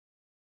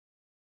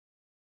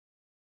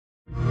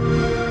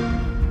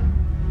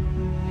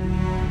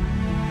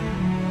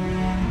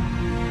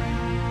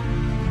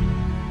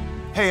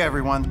Hey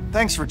everyone,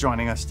 thanks for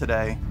joining us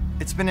today.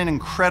 It's been an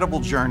incredible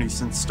journey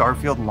since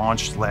Starfield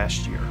launched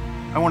last year.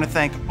 I want to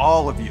thank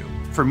all of you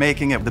for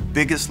making it the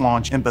biggest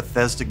launch in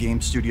Bethesda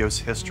Game Studios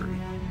history.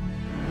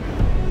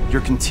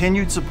 Your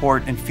continued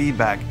support and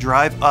feedback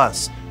drive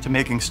us to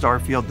making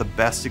Starfield the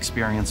best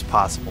experience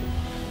possible.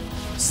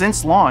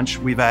 Since launch,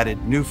 we've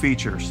added new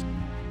features,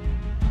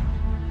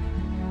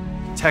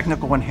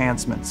 technical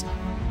enhancements,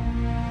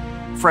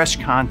 fresh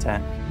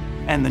content,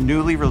 and the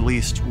newly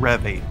released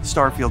Rev 8,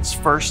 Starfield's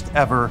first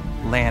ever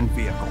land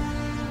vehicle.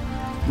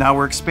 Now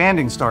we're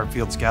expanding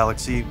Starfield's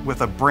galaxy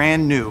with a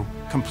brand new,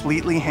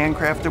 completely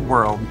handcrafted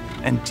world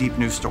and deep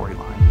new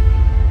storyline.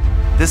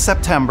 This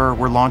September,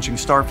 we're launching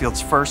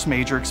Starfield's first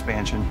major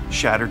expansion,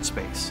 Shattered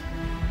Space.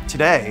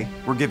 Today,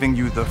 we're giving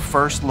you the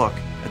first look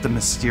at the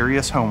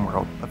mysterious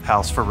homeworld of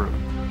House Faroon.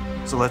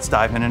 So let's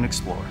dive in and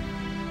explore.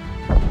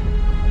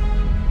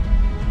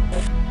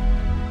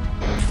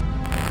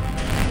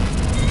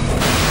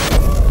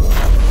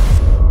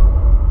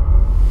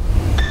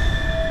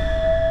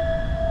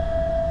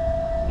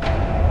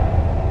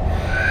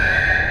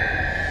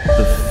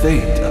 The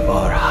fate of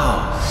our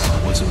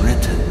house was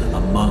written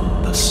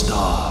among the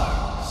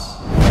stars.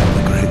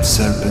 The great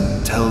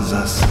serpent tells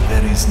us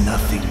there is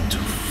nothing to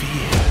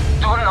fear.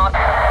 Do not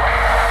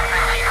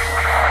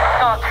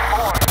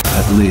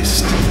At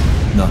least,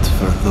 not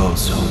for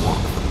those who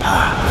walk the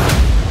path.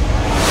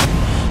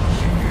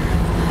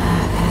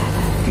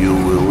 You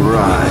will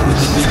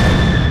rise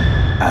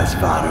as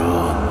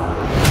Varun.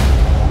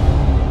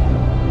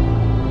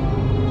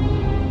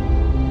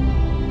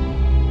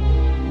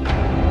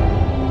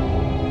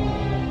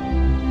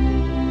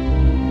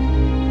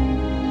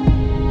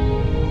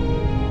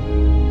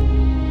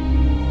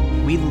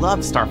 We love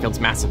Starfield's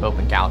massive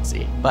open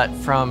galaxy, but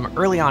from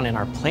early on in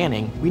our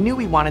planning, we knew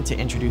we wanted to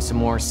introduce a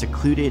more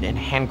secluded and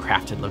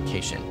handcrafted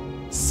location,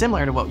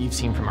 similar to what you've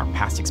seen from our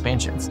past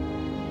expansions.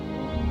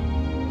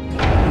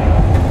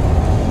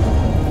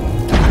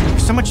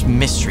 There's so much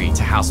mystery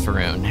to House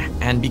Faroon,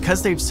 and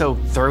because they've so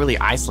thoroughly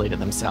isolated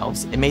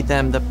themselves, it made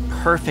them the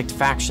perfect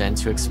faction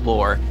to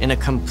explore in a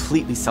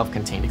completely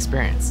self-contained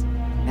experience.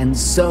 And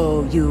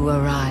so you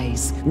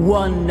arise,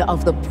 one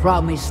of the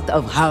promised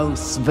of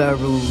House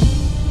Faroon.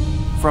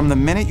 From the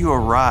minute you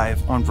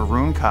arrive on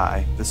Varun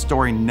Kai, the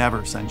story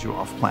never sends you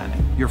off planet.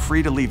 You're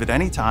free to leave at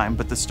any time,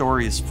 but the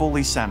story is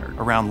fully centered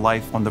around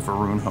life on the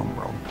Varun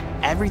homeworld.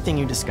 Everything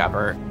you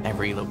discover,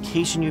 every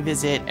location you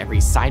visit,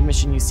 every side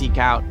mission you seek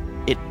out,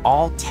 it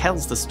all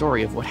tells the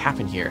story of what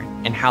happened here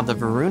and how the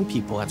Varun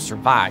people have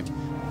survived,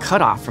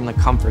 cut off from the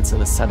comforts of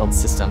the settled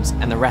systems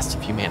and the rest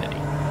of humanity.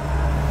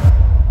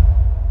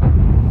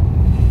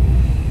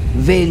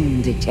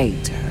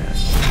 Vindicator.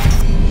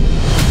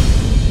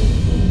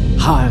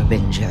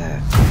 Harbinger,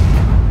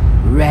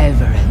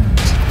 Reverend.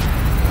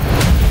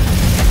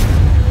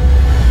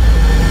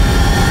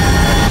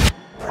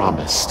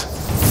 Promised.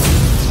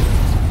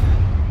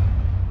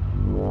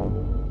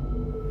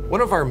 One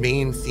of our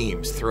main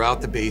themes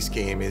throughout the base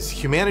game is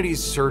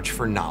humanity's search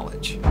for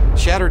knowledge.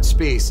 Shattered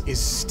Space is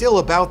still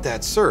about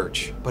that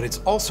search, but it's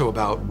also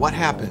about what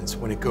happens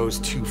when it goes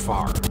too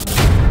far.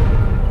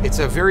 It's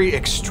a very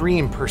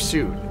extreme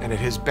pursuit, and it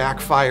has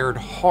backfired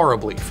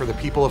horribly for the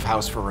people of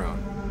House Faroon.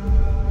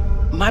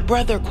 My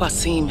brother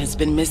Qasim has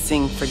been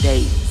missing for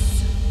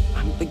days.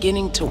 I'm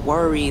beginning to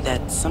worry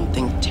that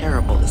something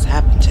terrible has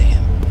happened to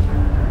him.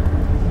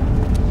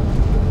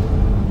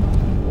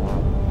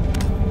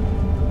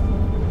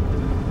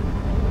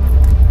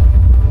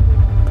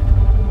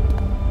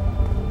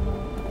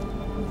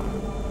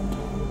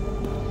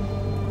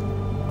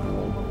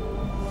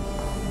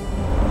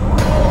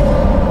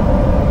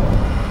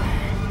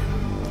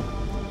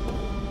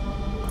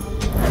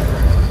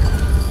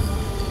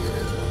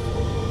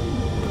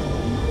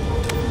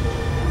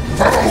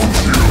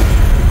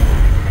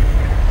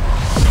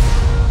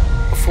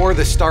 Before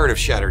the start of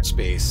Shattered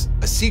Space,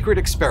 a secret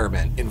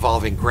experiment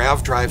involving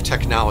grav drive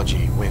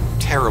technology went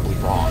terribly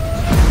wrong.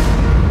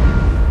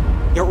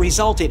 It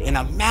resulted in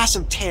a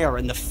massive tear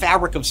in the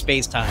fabric of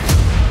space-time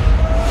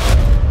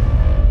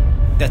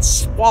that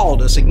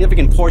swallowed a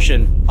significant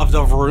portion of the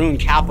Varun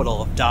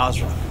capital of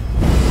Dazra.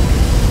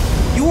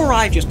 You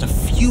arrived just a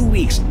few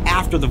weeks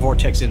after the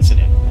Vortex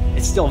incident.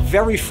 It's still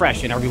very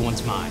fresh in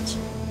everyone's minds.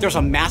 There's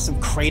a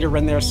massive crater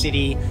in their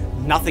city.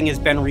 Nothing has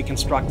been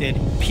reconstructed.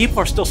 People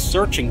are still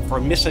searching for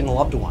missing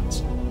loved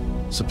ones.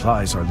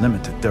 Supplies are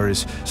limited. There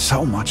is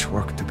so much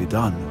work to be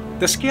done.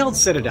 The Scaled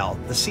Citadel,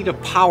 the seat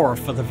of power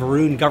for the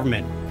Varun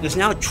government, is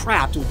now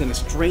trapped within a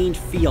strange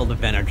field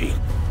of energy.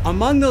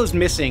 Among those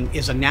missing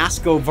is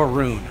Anasco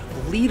Varun,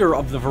 leader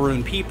of the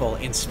Varun people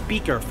and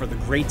speaker for the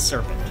Great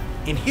Serpent.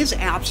 In his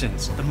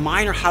absence, the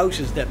minor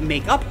houses that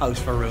make up House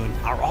Faroon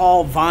are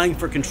all vying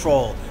for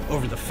control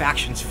over the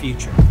faction's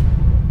future.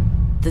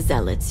 The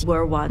Zealots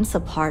were once a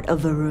part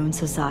of Varun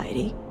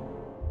society.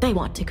 They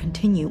want to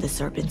continue the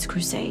Serpent's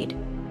crusade.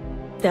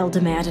 They'll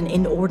demand an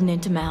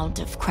inordinate amount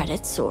of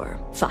credits or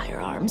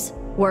firearms.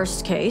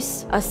 Worst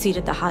case, a seat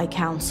at the High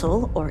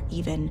Council or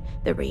even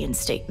the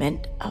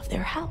reinstatement of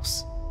their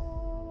house.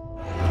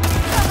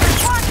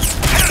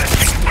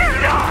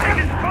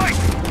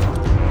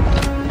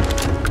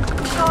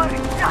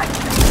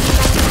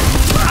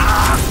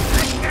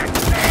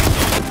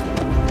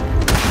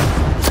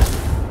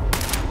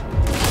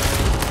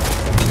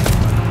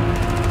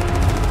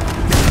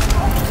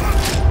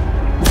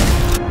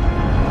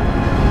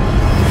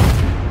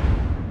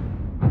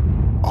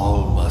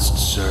 All must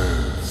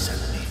serve. Set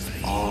me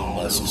free. All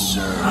must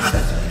serve.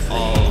 Set me free.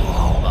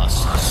 All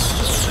must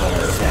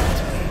serve. Set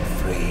me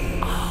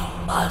free. All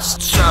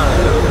must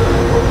serve.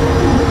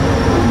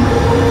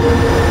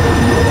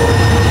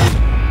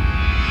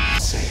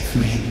 Save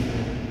me.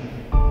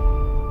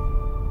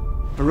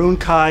 Varun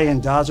Kai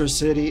and Dazra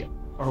City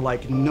are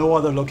like no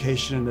other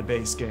location in the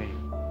base game.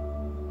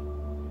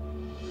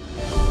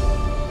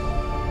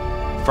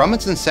 From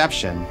its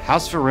inception,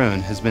 House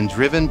Varun has been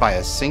driven by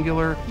a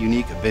singular,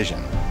 unique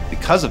vision.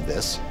 Because of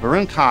this,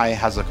 Varun Kai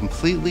has a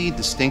completely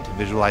distinct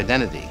visual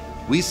identity.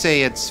 We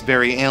say it's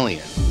very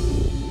alien.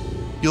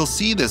 You'll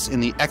see this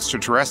in the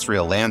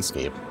extraterrestrial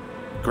landscape,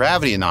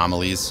 gravity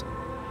anomalies,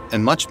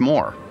 and much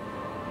more.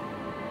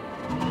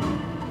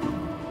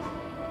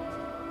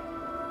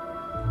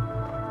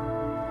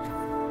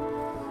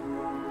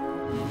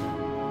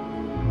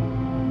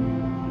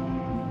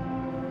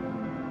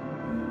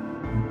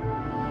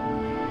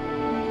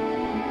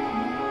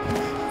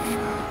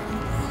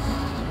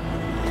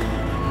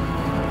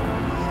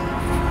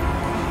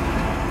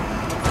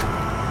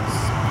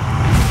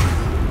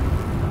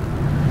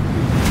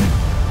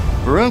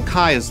 Varun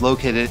Kai is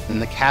located in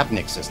the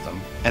Kavnik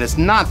system, and it's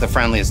not the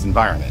friendliest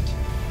environment.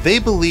 They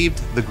believed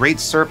the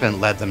Great Serpent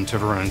led them to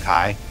Varun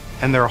Kai,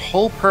 and their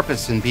whole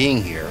purpose in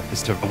being here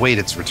is to await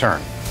its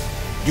return.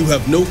 You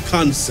have no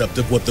concept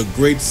of what the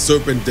Great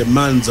Serpent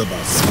demands of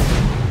us.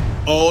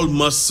 All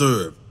must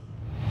serve.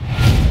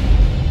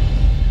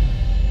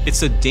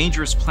 It's a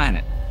dangerous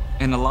planet,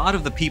 and a lot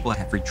of the people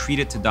have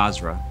retreated to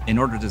Dazra in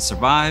order to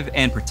survive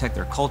and protect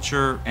their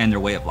culture and their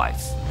way of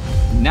life.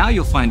 Now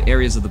you'll find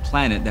areas of the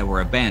planet that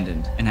were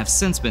abandoned and have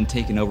since been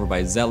taken over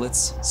by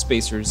Zealots,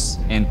 Spacers,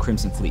 and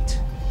Crimson Fleet.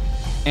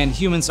 And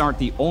humans aren't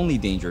the only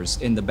dangers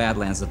in the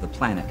Badlands of the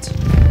planet.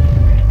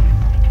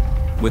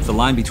 With the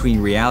line between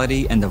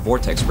reality and the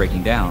vortex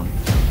breaking down,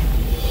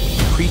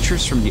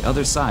 creatures from the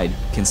other side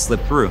can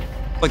slip through,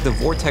 like the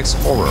vortex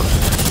horror.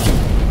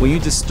 When you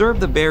disturb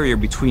the barrier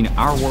between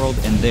our world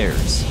and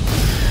theirs,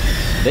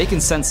 they can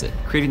sense it,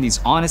 creating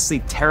these honestly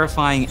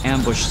terrifying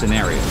ambush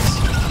scenarios.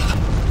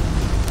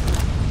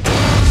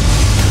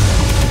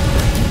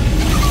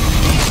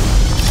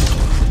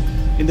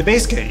 In the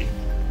base game,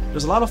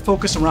 there's a lot of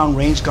focus around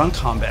ranged gun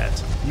combat.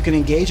 You can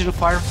engage in a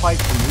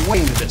firefight from way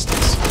in the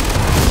distance.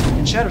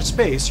 In Shattered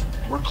Space,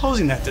 we're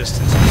closing that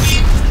distance.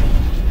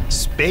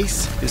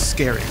 Space is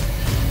scary.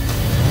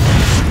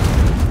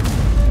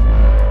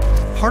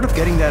 Part of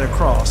getting that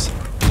across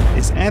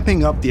is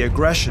amping up the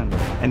aggression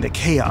and the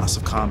chaos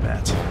of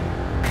combat.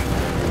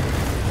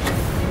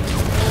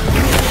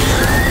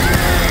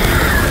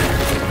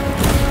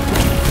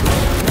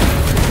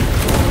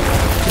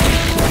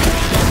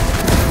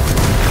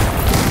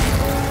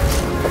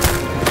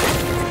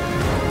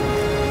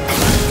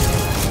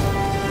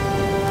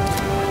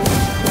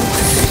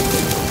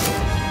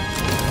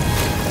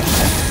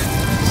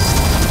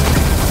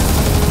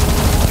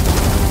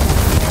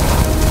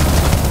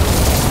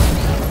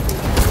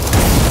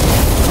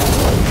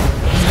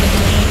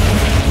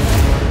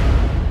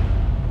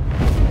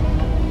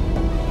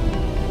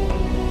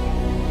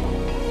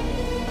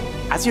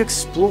 As you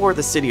explore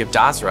the city of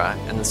Dazra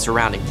and the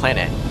surrounding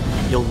planet,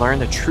 you'll learn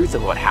the truth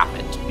of what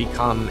happened,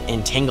 become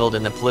entangled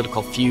in the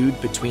political feud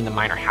between the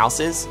minor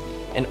houses,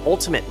 and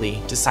ultimately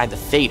decide the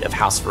fate of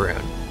House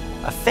Varun,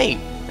 a fate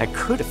that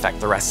could affect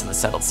the rest of the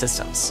settled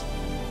systems.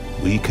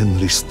 We can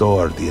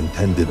restore the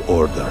intended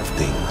order of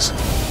things.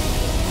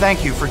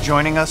 Thank you for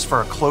joining us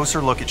for a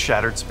closer look at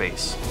Shattered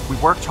Space. We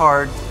worked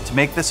hard to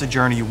make this a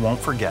journey you won't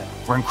forget.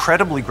 We're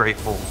incredibly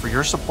grateful for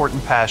your support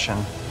and passion.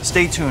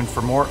 Stay tuned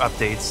for more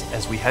updates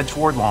as we head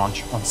toward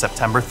launch on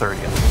September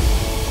 30th.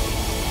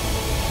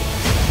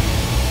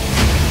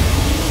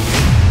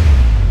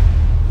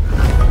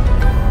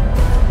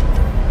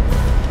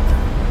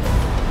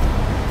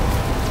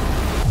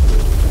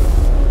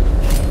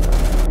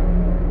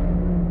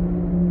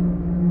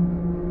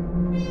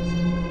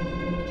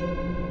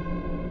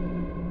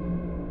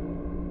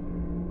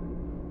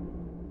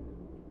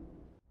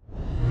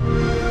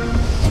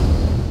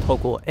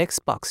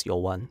 Xbox 游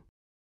玩